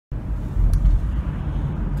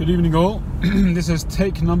Good evening all. This is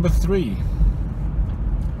take number 3.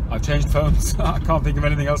 I've changed phones. I can't think of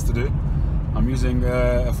anything else to do. I'm using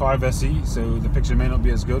a 5SE, so the picture may not be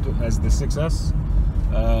as good as the 6S,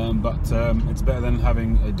 but it's better than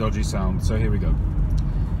having a dodgy sound. So here we go.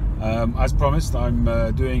 As promised, I'm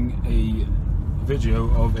doing a video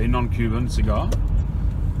of a non-Cuban cigar.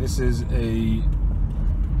 This is an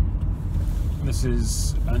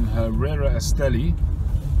Herrera Esteli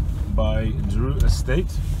by Drew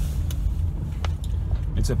Estate.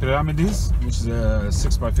 It's a Pyramides, which is a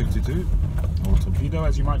 6x52 or torpedo,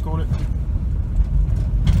 as you might call it.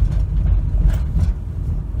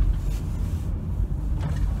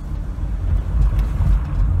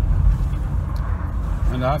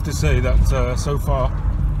 And I have to say that so far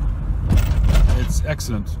it's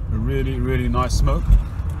excellent. A really, really nice smoke.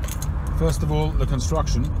 First of all, the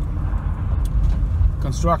construction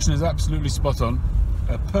is absolutely spot on.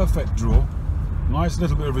 A perfect draw, nice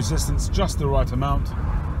little bit of resistance, just the right amount,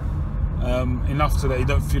 enough so that you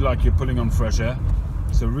don't feel like you're pulling on fresh air.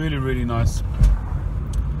 So really, really nice.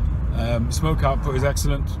 Smoke output is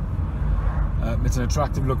excellent. It's an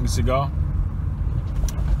attractive looking cigar.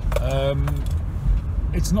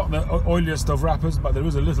 It's not the oiliest of wrappers, but there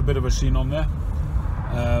is a little bit of a sheen on there.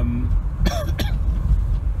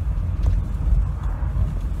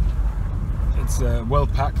 It's well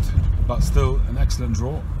packed, but still an excellent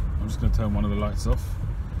draw. I'm just going to turn one of the lights off.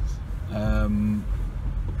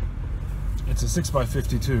 It's a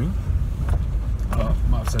 6x52. I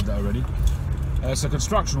might have said that already. So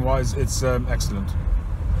construction wise, it's excellent.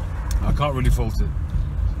 I can't really fault it.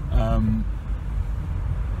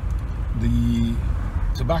 The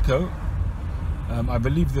tobacco, I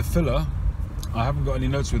believe the filler, I haven't got any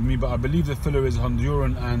notes with me, but I believe the filler is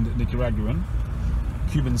Honduran and Nicaraguan,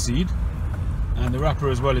 Cuban seed. And the wrapper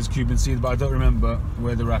as well is Cuban seed, but I don't remember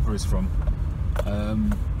where the wrapper is from.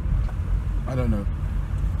 I don't know.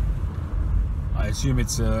 I assume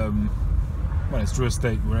it's well, it's Drew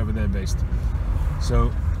Estate, wherever they're based.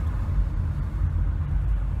 So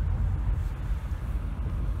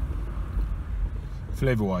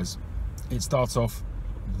flavor-wise, it starts off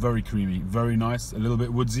very creamy, very nice, a little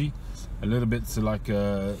bit woodsy, a little bit like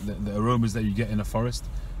the aromas that you get in a forest,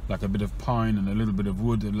 like a bit of pine and a little bit of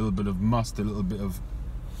wood, a little bit of must, a little bit of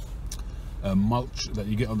mulch that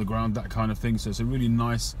you get on the ground, that kind of thing. So it's a really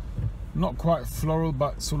nice, not quite floral,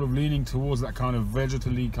 but sort of leaning towards that kind of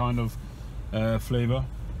vegetally kind of flavor.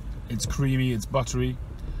 It's creamy, it's buttery,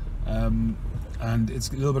 and it's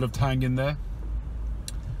a little bit of tang in there.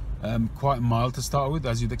 Quite mild to start with,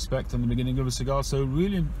 as you'd expect in the beginning of a cigar. So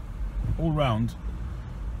really, all round,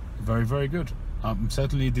 very, very good. I'm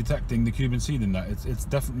certainly detecting the Cuban seed in that. It's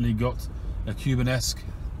definitely got a Cuban-esque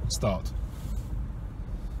start.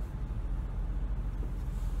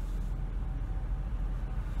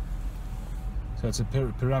 So it's a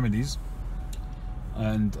Pyramides,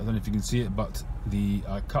 and I don't know if you can see it, but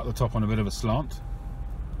I cut the top on a bit of a slant,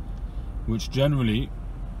 which generally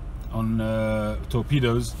on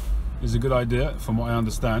torpedoes is a good idea, from what I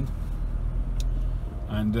understand.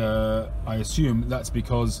 And I assume that's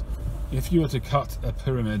because if you were to cut a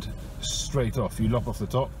pyramid straight off, you lop off the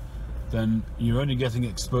top, then you're only getting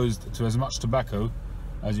exposed to as much tobacco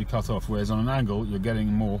as you cut off, whereas on an angle you're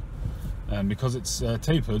getting more. And because it's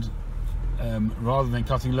tapered, rather than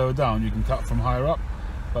cutting lower down, you can cut from higher up,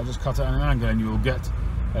 but just cut it at an angle and you will get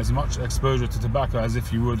as much exposure to tobacco as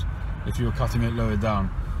if you would if you were cutting it lower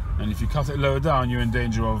down. And if you cut it lower down, you're in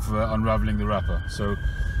danger of unraveling the wrapper. So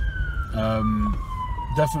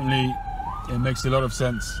definitely it makes a lot of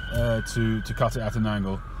sense to cut it at an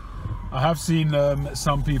angle. I have seen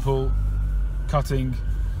some people cutting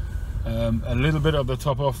a little bit of the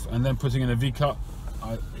top off and then putting in a V-cut.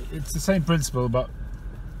 It's the same principle, but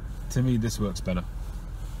to me this works better.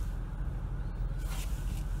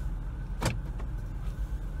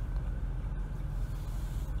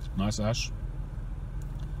 Nice ash,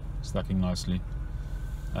 stacking nicely,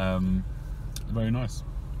 very nice.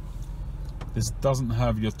 This doesn't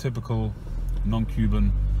have your typical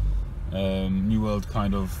non-Cuban New World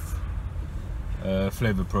kind of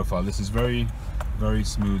flavor profile. This is very, very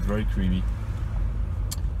smooth, very creamy.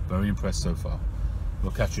 Very impressed so far.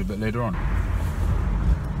 We'll catch you a bit later on.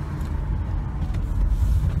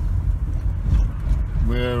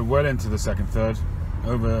 We're well into the second third,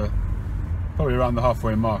 over probably around the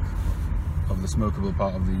halfway mark of the smokable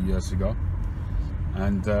part of the cigar,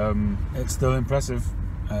 and it's still impressive.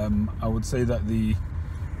 I would say that the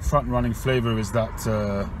front-running flavor is that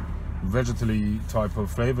vegetally type of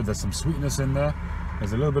flavor. There's some sweetness in there.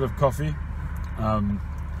 There's a little bit of coffee,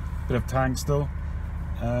 bit of tang still,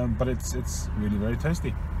 but it's really very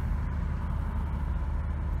tasty.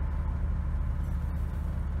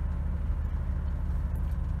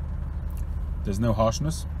 There's no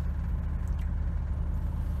harshness.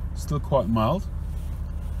 Still quite mild.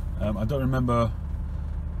 I don't remember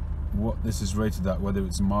what this is rated at, whether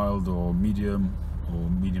it's mild or medium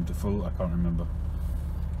to full. I can't remember.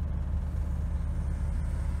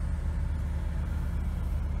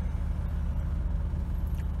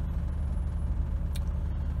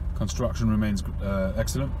 Construction remains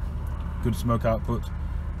excellent. Good smoke output.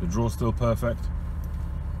 The draw's still perfect.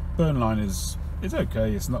 Burn line is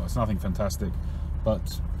okay. It's nothing fantastic,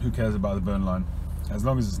 but who cares about the burn line? As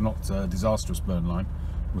long as it's not a disastrous burn line,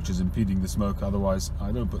 which is impeding the smoke. Otherwise,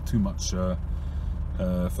 I don't put too much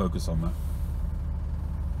focus on that.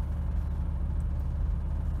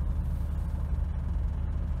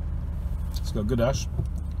 It's got good ash.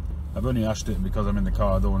 I've only ashed it because I'm in the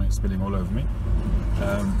car. I don't want it spilling all over me.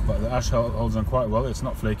 But the ash holds on quite well. It's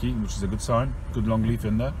not flaky, which is a good sign. Good long leaf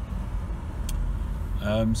in there.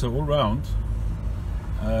 So all round,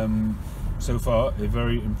 so far, a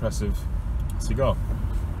very impressive cigar.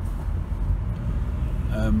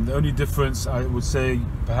 The only difference I would say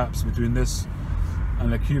perhaps between this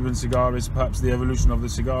and a Cuban cigar is perhaps the evolution of the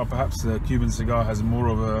cigar. Perhaps the Cuban cigar has more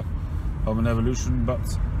of an evolution, but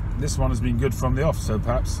this one has been good from the off, so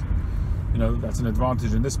perhaps, you know, that's an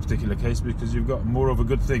advantage in this particular case because you've got more of a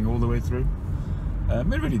good thing all the way through. It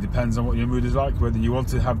really depends on what your mood is like, whether you want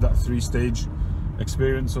to have that three-stage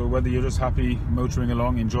experience or whether you're just happy motoring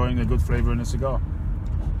along, enjoying a good flavour in a cigar.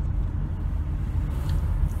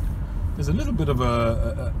 There's a little bit of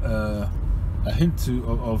a hint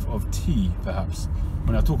of tea, perhaps.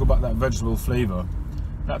 When I talk about that vegetable flavour,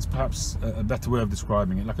 that's perhaps a better way of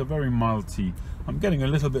describing it, like a very mild tea. I'm getting a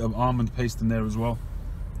little bit of almond paste in there as well.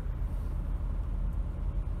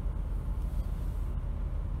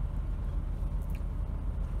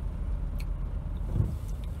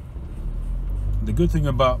 The good thing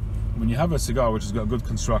about when you have a cigar which has got good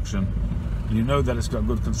construction, you know that it's got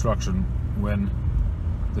good construction when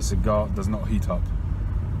the cigar does not heat up.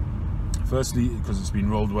 Firstly, because it's been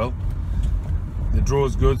rolled well. The draw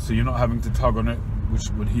is good, so you're not having to tug on it, which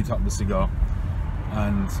would heat up the cigar.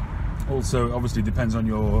 And also, obviously, depends on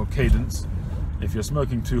your cadence. If you're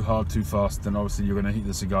smoking too hard, too fast, then obviously you're going to heat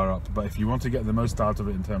the cigar up. But if you want to get the most out of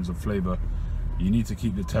it in terms of flavor, you need to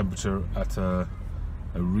keep the temperature at a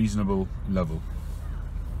reasonable level.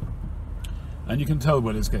 And you can tell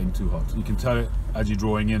when it's getting too hot. You can tell it as you're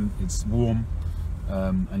drawing in, it's warm,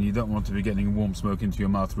 and you don't want to be getting warm smoke into your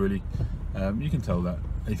mouth, really. You can tell that.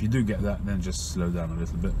 If you do get that, then just slow down a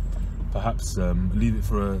little bit. Perhaps leave it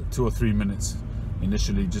for 2 or 3 minutes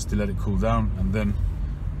initially, just to let it cool down, and then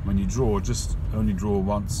when you draw, just only draw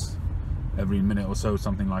once every minute or so,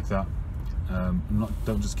 something like that.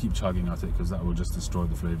 Don't just keep chugging at it, because that will just destroy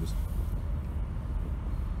the flavors.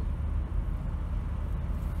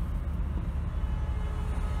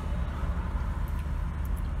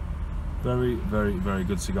 Very, very, very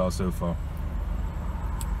good cigar so far.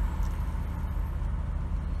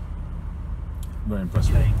 Very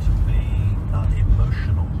impressive. To be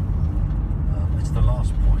emotional. It's the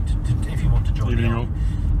last point. If you want to join in, I'm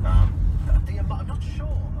not sure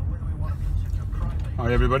whether we want to consider crime.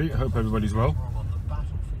 Hi everybody, hope everybody's well.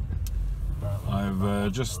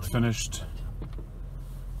 I've just finished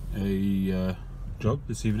a job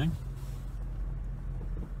this evening.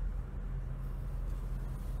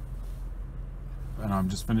 And I'm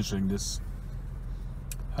just finishing this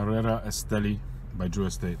Herrera Esteli by Drew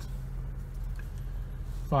Estate.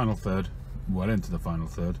 Final third, well into the final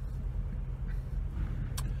third.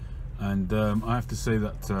 And I have to say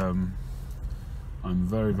that I'm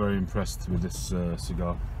very, very impressed with this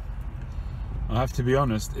cigar. I have to be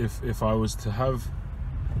honest, if I was to have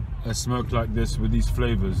a smoke like this with these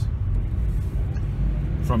flavors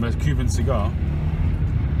from a Cuban cigar,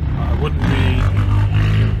 I wouldn't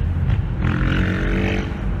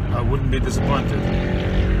be disappointed.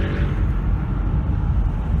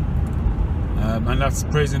 And that's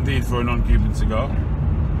praise indeed for a non-Cuban cigar.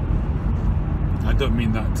 I don't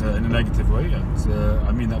mean that in a negative way.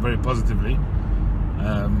 I mean that very positively.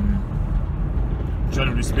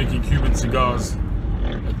 Generally speaking, Cuban cigars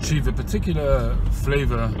achieve a particular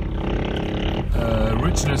flavor,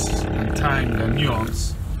 richness and tang and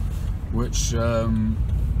nuance, which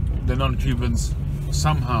the non-Cubans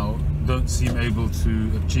somehow don't seem able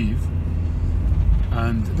to achieve.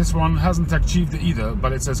 And this one hasn't achieved it either,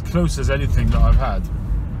 but it's as close as anything that I've had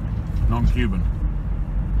non-Cuban.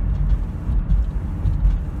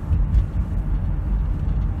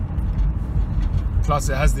 Plus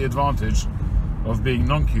it has the advantage of being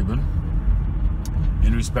non-Cuban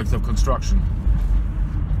in respect of construction.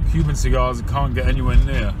 Cuban cigars can't get anywhere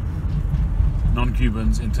near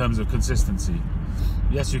non-Cubans in terms of consistency.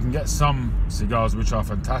 yes, you can get some cigars which are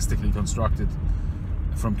fantastically constructed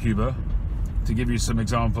from Cuba. To give you some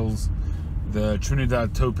examples, the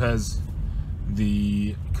Trinidad Topaz,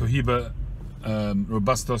 the Cohiba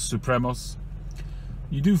Robustos Supremos.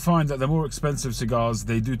 You do find that the more expensive cigars,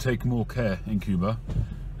 they do take more care in Cuba.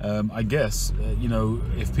 I guess, you know,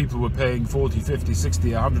 if people were paying 40, 50, 60,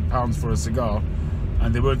 £100 for a cigar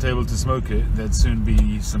and they weren't able to smoke it, there'd soon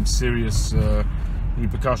be some serious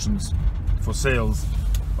repercussions for sales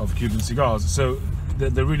of Cuban cigars. So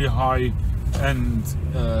the really high-end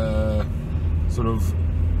sort of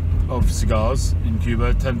cigars in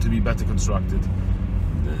Cuba tend to be better constructed.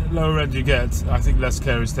 The lower end you get, I think less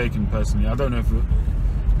care is taken personally. I don't know if,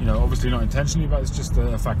 you know, obviously not intentionally, but it's just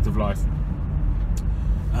a fact of life.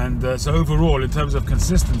 And so overall, in terms of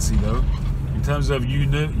consistency though, in terms of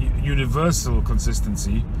universal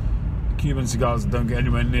consistency, Cuban cigars don't get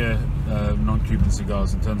anywhere near non-Cuban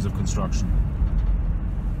cigars in terms of construction.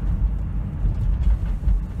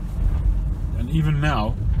 And even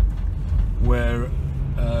now, where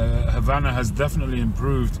Havana has definitely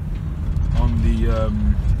improved on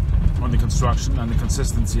the construction and the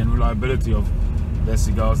consistency and reliability of their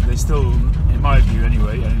cigars, they still, in my view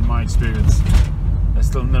anyway, and in my experience, they're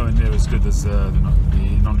still nowhere near as good as the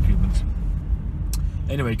non-Cubans.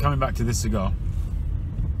 Anyway, coming back to this cigar.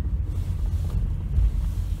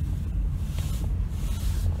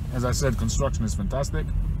 As I said, construction is fantastic.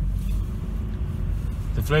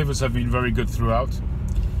 The flavors have been very good throughout.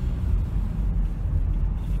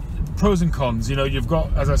 Pros and cons, you know, you've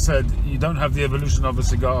got, as I said, you don't have the evolution of a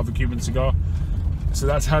cigar, of a Cuban cigar. So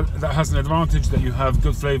that has an advantage, that you have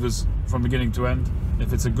good flavors from beginning to end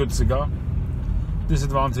if it's a good cigar.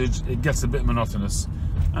 Disadvantage, it gets a bit monotonous,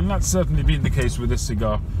 and that's certainly been the case with this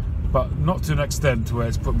cigar, but not to an extent to where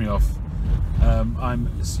it's put me off. I'm,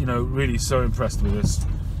 you know, really so impressed with this.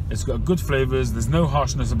 It's got good flavors, there's no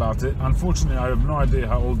harshness about it. Unfortunately, I have no idea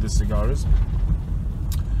how old this cigar is.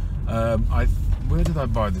 Where did I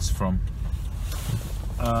buy this from?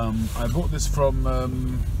 I bought this from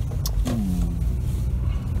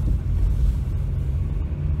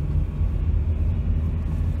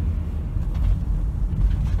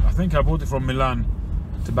I think I bought it from Milan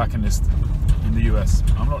Tobacconist in the US.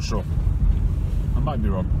 I'm not sure. I might be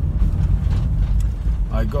wrong.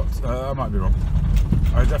 I might be wrong.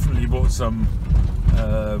 I definitely bought some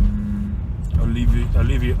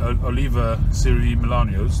Oliva Serie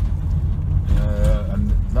Milanios,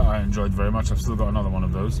 and that I enjoyed very much. I've still got another one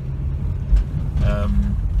of those.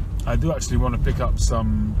 I do actually want to pick up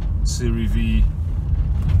some Serie V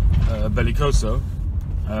Bellicoso,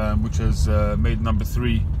 which has made number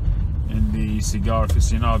 3 in the Cigar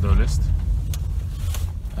Aficionado list.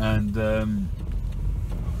 And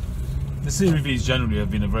the Serie V's generally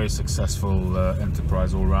have been a very successful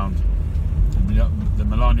enterprise all round. The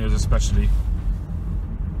Milanios especially.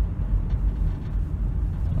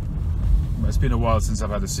 It's been a while since I've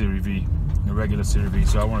had a Serie V, a regular Serie V,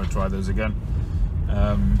 so I want to try those again.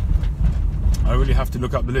 I really have to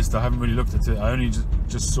look up the list. I haven't really looked at it. I only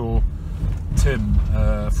just saw Tim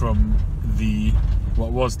from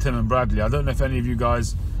what was Tim and Bradley. I don't know if any of you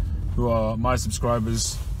guys who are my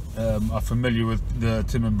subscribers are familiar with the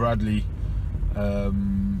Tim and Bradley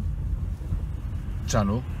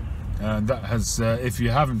channel, and that has, if you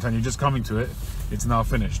haven't and you're just coming to it, it's now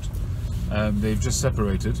finished. They've just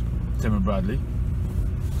separated, Tim and Bradley.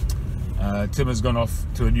 Tim has gone off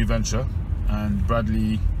to a new venture, and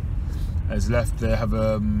Bradley has left. They have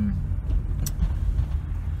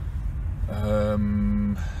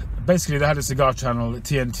basically they had a cigar channel,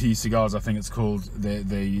 TNT Cigars I think it's called.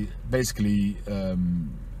 They basically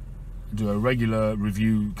do a regular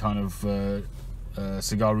review kind of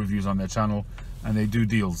cigar reviews on their channel, and they do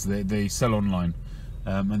deals. They sell online,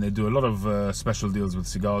 and they do a lot of special deals with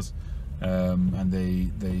cigars,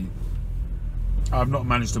 and I've not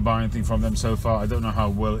managed to buy anything from them so far. I don't know how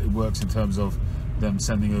well it works in terms of them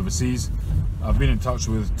sending overseas. I've been in touch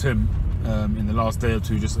with Tim in the last day or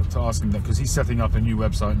two just to ask him that, because he's setting up a new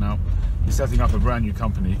website now. He's setting up a brand new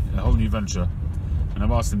company, a whole new venture, and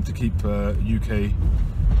I've asked him to keep UK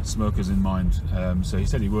smokers in mind. So he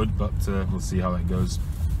said he would, but we'll see how that goes.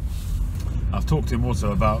 I've talked to him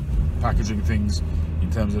also about packaging things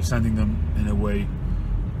in terms of sending them in a way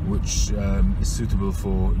which is suitable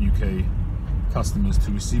for UK customers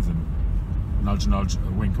to receive them. Nudge nudge,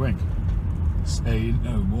 wink wink. Say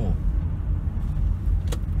no more.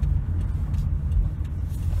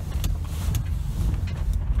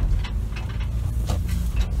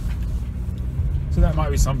 So that might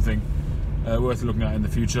be something worth looking at in the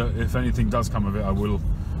future. If anything does come of it, I will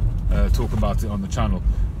talk about it on the channel.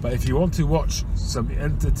 But if you want to watch some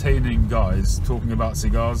entertaining guys talking about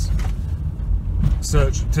cigars,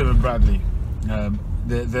 search Tim and Bradley.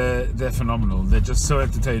 They're phenomenal. They're just so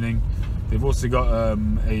entertaining. They've also got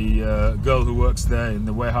a girl who works there in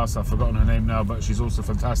the warehouse. I've forgotten her name now, but she's also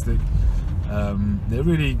fantastic.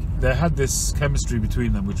 They had this chemistry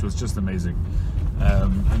between them, which was just amazing.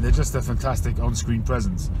 And they're just a fantastic on-screen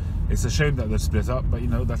presence. It's a shame that they've split up, but you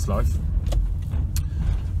know, that's life.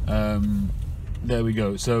 There we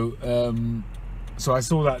go. So I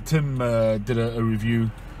saw that Tim did a review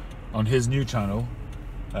on his new channel.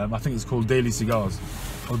 I think it's called Daily Cigars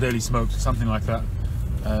or Daily Smoked, something like that.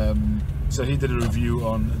 So he did a review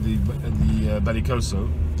on the Bellicoso,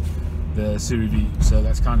 the Serie V. So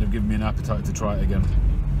that's kind of given me an appetite to try it again.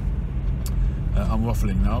 I'm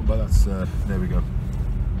waffling now, but that's there we go.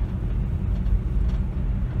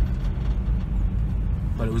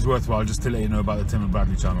 But it was worthwhile just to let you know about the Tim and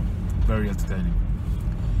Bradley channel. Very entertaining.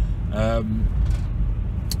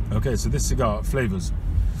 Okay, so this cigar, flavors.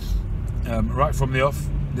 Right from the off,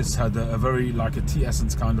 this had a very like a tea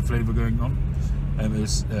essence kind of flavor going on. It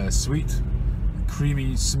was sweet,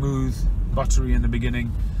 creamy, smooth, buttery in the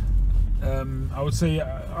beginning. I would say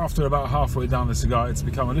after about halfway down the cigar, it's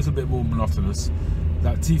become a little bit more monotonous.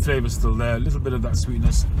 That tea flavor is still there, a little bit of that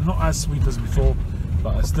sweetness, not as sweet as before,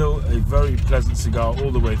 but still a very pleasant cigar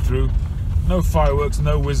all the way through. No fireworks,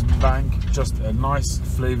 no whiz bang, just a nice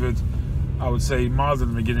flavored, I would say mild in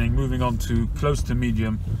the beginning, moving on to close to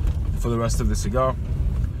medium for the rest of the cigar.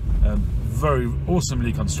 Very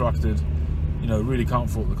awesomely constructed, you know, really can't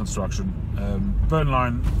fault the construction. Burn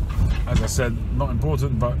line, as I said, not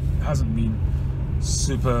important, but hasn't been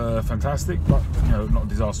super fantastic, but you know, not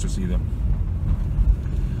disastrous either.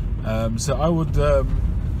 So I would,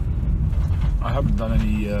 I haven't done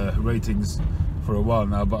any ratings for a while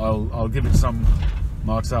now, but I'll give it some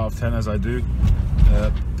marks out of 10 as I do.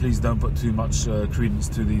 Please don't put too much credence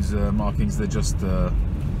to these markings. They're just the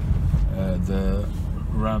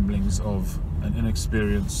ramblings of an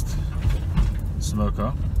inexperienced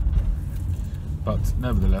smoker, but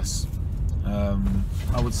nevertheless,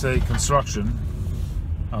 I would say construction,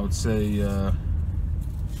 I would say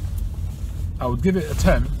I would give it a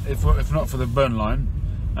 10 if not for the burn line.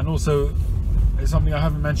 And also, it's something I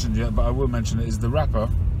haven't mentioned yet, but I will mention it, is the wrapper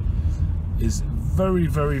is very,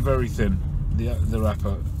 very, very thin, the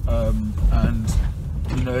wrapper, and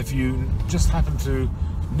you know, if you just happen to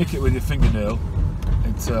nick it with your fingernail,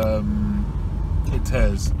 it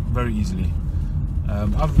tears very easily.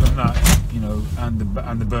 Other than that, you know, and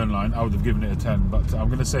the burn line, I would have given it a 10, but I'm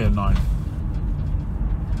going to say a 9.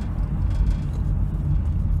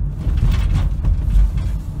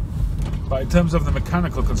 But in terms of the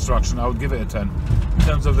mechanical construction, I would give it a 10. In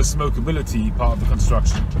terms of the smokability part of the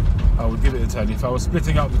construction, I would give it a 10. If I was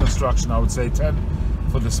splitting up the construction, I would say 10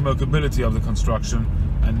 for the smokability of the construction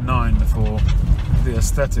and 9 for the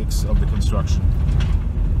aesthetics of the construction.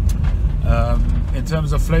 In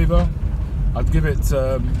terms of flavor, I'd give it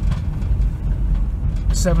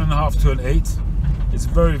 7.5 to an 8. It's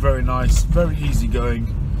very, very nice, very easy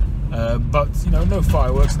going. But you know, no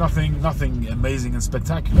fireworks, nothing amazing and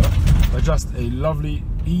spectacular, but just a lovely,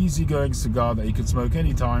 easy-going cigar that you could smoke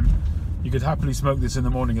anytime. You could happily smoke this in the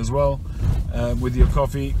morning as well, with your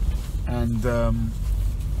coffee. And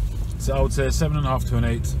so I would say a 7.5 to an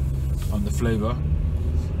 8 on the flavor.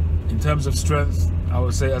 In terms of strength, I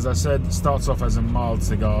would say, as I said, starts off as a mild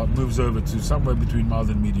cigar, moves over to somewhere between mild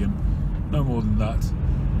and medium, no more than that.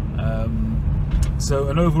 So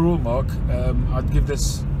an overall mark, I'd give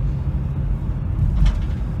this,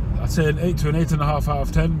 I'd say an 8 to an 8.5 out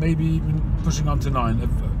of 10, maybe even pushing on to 9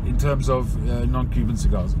 in terms of non-Cuban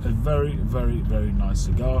cigars. A very, very, very nice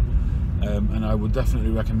cigar, and I would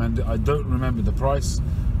definitely recommend it. I don't remember the price,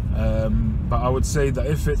 but I would say that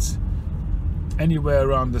if it's anywhere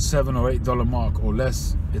around the $7 or $8 mark or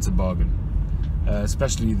less, it's a bargain.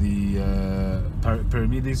 Especially the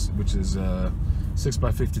Pyramides, which is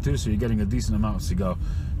 6x52, so you're getting a decent amount of cigar.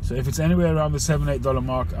 So if it's anywhere around the $7, $8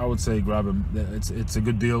 mark, I would say grab them. It's a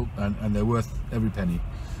good deal, and they're worth every penny.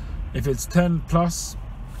 If it's 10 plus,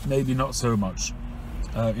 maybe not so much.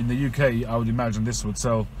 In the UK, I would imagine this would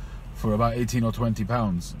sell for about 18 or 20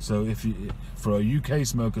 pounds. So if you, for a UK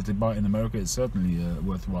smoker to buy it in America, it's certainly a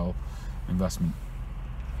worthwhile investment.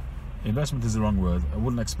 Investment is the wrong word. I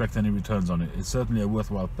wouldn't expect any returns on it. It's certainly a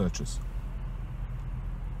worthwhile purchase.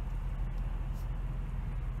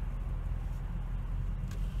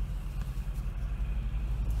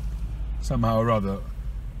 Somehow or other,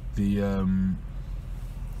 the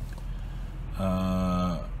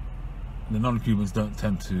non-Cubans don't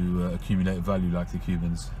tend to accumulate value like the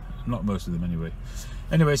Cubans. Not most of them, anyway.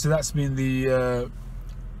 Anyway, so that's been the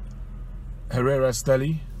Herrera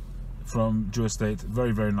Esteli from Drew Estate.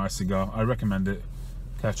 Very, very nice cigar. I recommend it.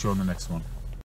 Catch you on the next one.